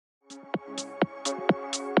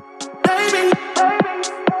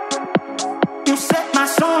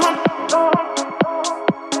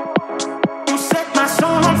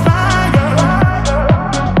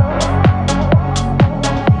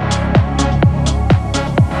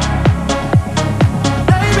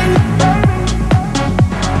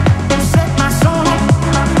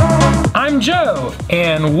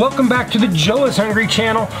And welcome back to the Joe is Hungry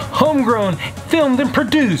channel, homegrown, filmed and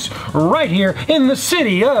produced right here in the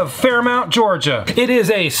city of Fairmount, Georgia. It is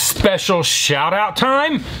a special shout out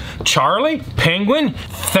time. Charlie, Penguin,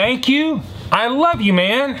 thank you. I love you,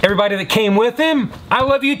 man. Everybody that came with him, I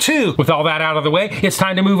love you too. With all that out of the way, it's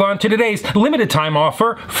time to move on to today's limited time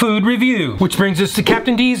offer food review, which brings us to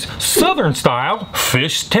Captain D's Southern Style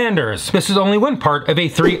Fish Tenders. This is only one part of a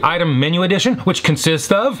 3-item menu edition, which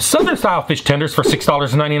consists of Southern Style Fish Tenders for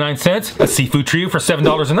 $6.99, a seafood trio for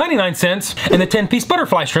 $7.99, and the 10-piece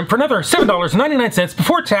butterfly shrimp for another $7.99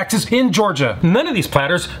 before taxes in Georgia. None of these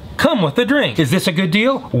platters come with a drink. Is this a good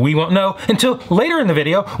deal? We won't know until later in the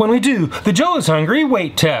video when we do the Joe is Hungry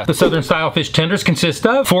weight test. The Southern Style Fish Tenders consist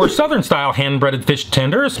of 4 Southern Style hand-breaded fish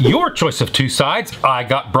tenders, your choice of 2 sides. I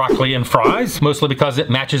got broccoli and fries, mostly because it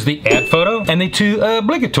matches the ad photo, and the 2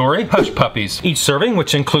 obligatory Hush Puppies. Each serving,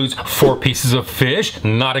 which includes 4 pieces of fish,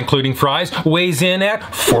 not including fries, weighs in at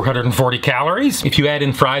 440 calories. If you add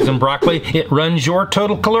in fries and broccoli, it runs your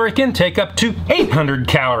total caloric intake up to 800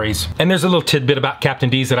 calories. And there's a little tidbit about Captain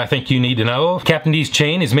D's that I think you need to know. Captain D's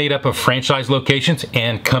chain is made up of franchise locations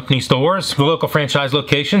and company stores. The local franchise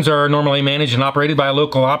locations are normally managed and operated by a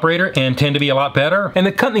local operator and tend to be a lot better. And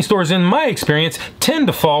the company stores, in my experience, tend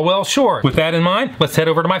to fall well short. With that in mind, let's head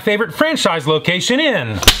over to my favorite franchise location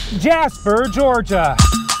in Jasper, Georgia.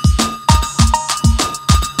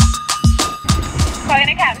 Calling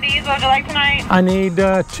to Captain D's, what would you like tonight? I need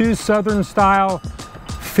 2 Southern Style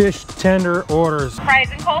fish tender orders. Fries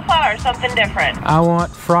and coleslaw or something different? I want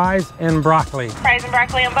fries and broccoli. Fries and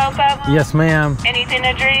broccoli on both of them? Yes, ma'am. Anything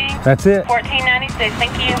to drink? That's it. $14.96,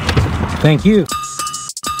 thank you. Thank you.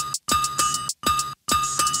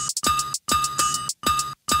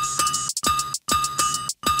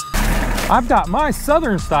 I've got my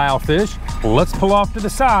Southern Style fish. Let's pull off to the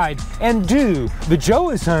side and do the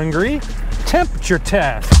Joe is Hungry temperature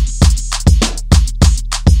test.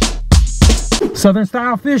 Southern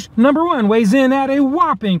Style Fish number 1 weighs in at a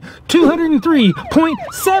whopping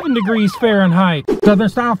 203.7 degrees Fahrenheit. Southern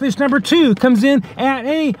Style Fish number 2 comes in at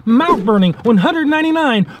a mouth-burning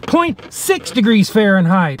 199.6 degrees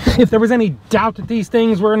Fahrenheit. If there was any doubt that these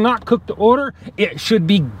things were not cooked to order, it should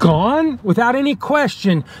be gone without any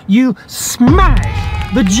question. You smash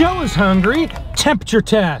the Joe is Hungry temperature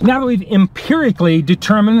test. Now that we've empirically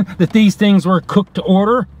determined that these things were cooked to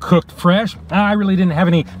order, cooked fresh, I really didn't have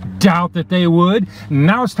any doubt that they would.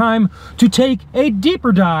 Now it's time to take a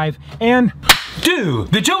deeper dive and do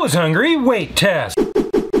the Joe is Hungry weight test.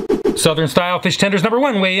 Southern Style Fish Tenders number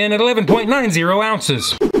 1 weigh in at 11.90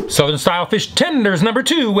 ounces. Southern Style Fish Tenders number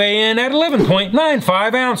 2 weigh in at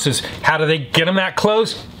 11.95 ounces. How do they get them that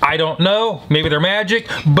close? I don't know. Maybe they're magic.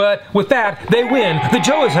 But with that, they win the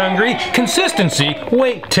Joe is Hungry consistency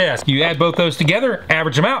weight test. You add both those together,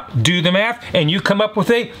 average them out, do the math, and you come up with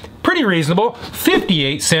a pretty reasonable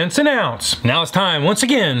 58 cents an ounce. Now it's time once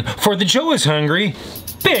again for the Joe is Hungry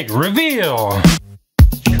big reveal.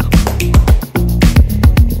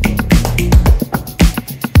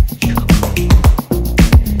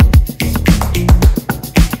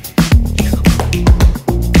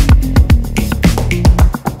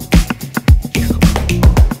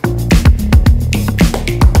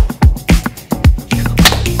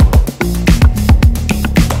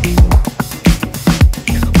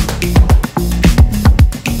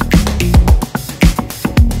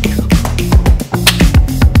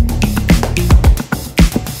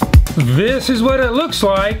 This is what it looks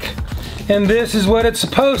like, and this is what it's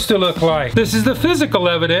supposed to look like. This is the physical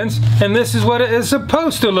evidence, and this is what it is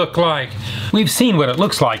supposed to look like. We've seen what it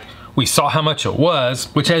looks like. We saw how much it was,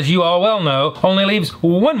 which, as you all well know, only leaves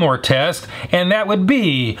one more test, and that would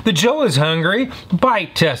be the Joe is Hungry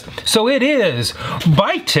bite test. So it is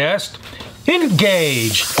bite test,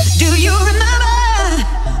 engage. Do you remember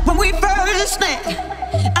when we first met?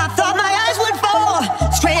 I thought my eyes would fall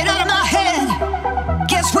straight out of my head.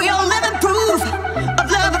 Guess we all living proof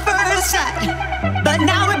of love at first sight. But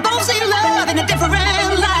now we both see love in a different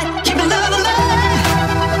light. Keeping love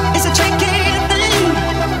alive is a tricky thing.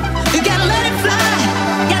 You gotta let it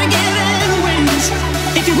fly, gotta give it wings.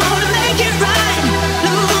 If you wanna make it right,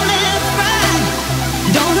 don't let it fry.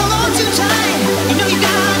 Don't hold on too tight, you know you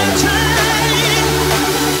gotta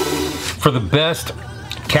try. For the best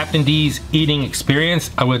Captain D's eating experience,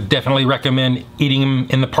 I would definitely recommend eating them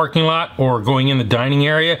in the parking lot or going in the dining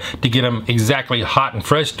area to get them exactly hot and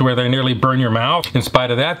fresh to where they nearly burn your mouth. In spite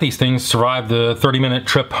of that, these things survived the 30-minute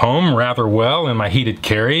trip home rather well in my heated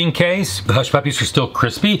carrying case. The Hush Puppies are still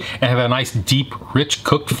crispy and have a nice deep, rich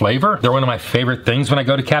cooked flavor. They're one of my favorite things when I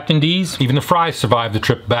go to Captain D's. Even the fries survived the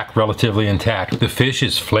trip back relatively intact. The fish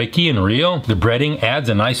is flaky and real. The breading adds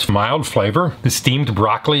a nice mild flavor. The steamed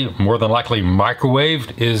broccoli, more than likely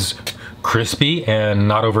microwaved, is crispy and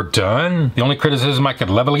not overdone. The only criticism I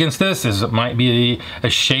could level against this is it might be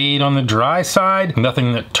a shade on the dry side.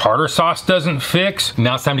 Nothing that tartar sauce doesn't fix.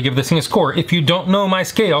 Now it's time to give this thing a score. If you don't know my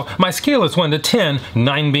scale is 1 to 10,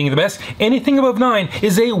 9 being the best. Anything above 9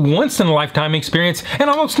 is a once-in-a-lifetime experience and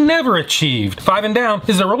almost never achieved. 5 and down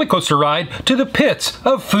is a roller coaster ride to the pits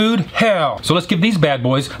of food hell. So let's give these bad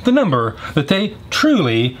boys the number that they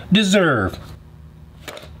truly deserve.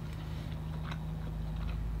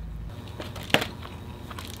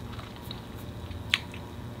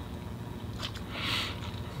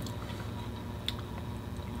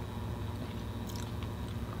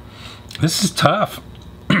 This is tough.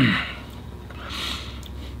 We're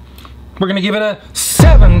gonna give it a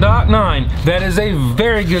 7.9. That is a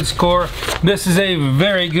very good score. This is a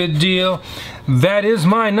very good deal. That is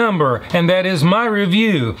my number, and that is my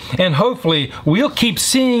review. And hopefully, we'll keep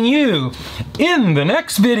seeing you in the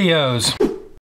next videos.